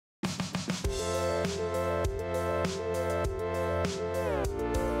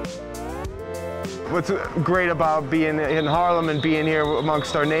What's great about being in Harlem and being here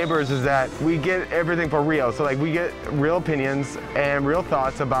amongst our neighbors is that we get everything for real. So like we get real opinions and real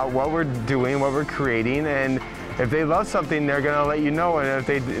thoughts about what we're doing, what we're creating, and if they love something, they're gonna let you know, and if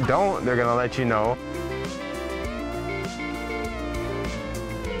they don't, they're gonna let you know.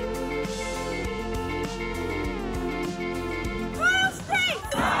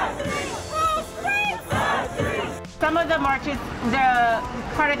 Some of the marches, the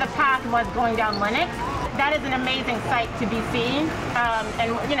part of the path was going down Lenox. That is an amazing sight to be seen,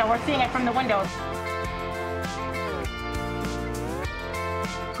 and you know, we're seeing it from the windows.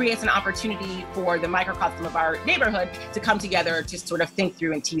 Creates an opportunity for the microcosm of our neighborhood to come together to sort of think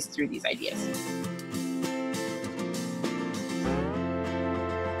through and tease through these ideas.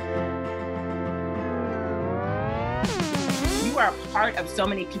 You are a part of so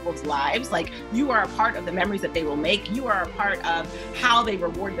many people's lives. Like, you are a part of the memories that they will make. You are a part of how they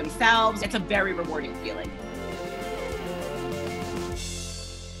reward themselves. It's a very rewarding feeling.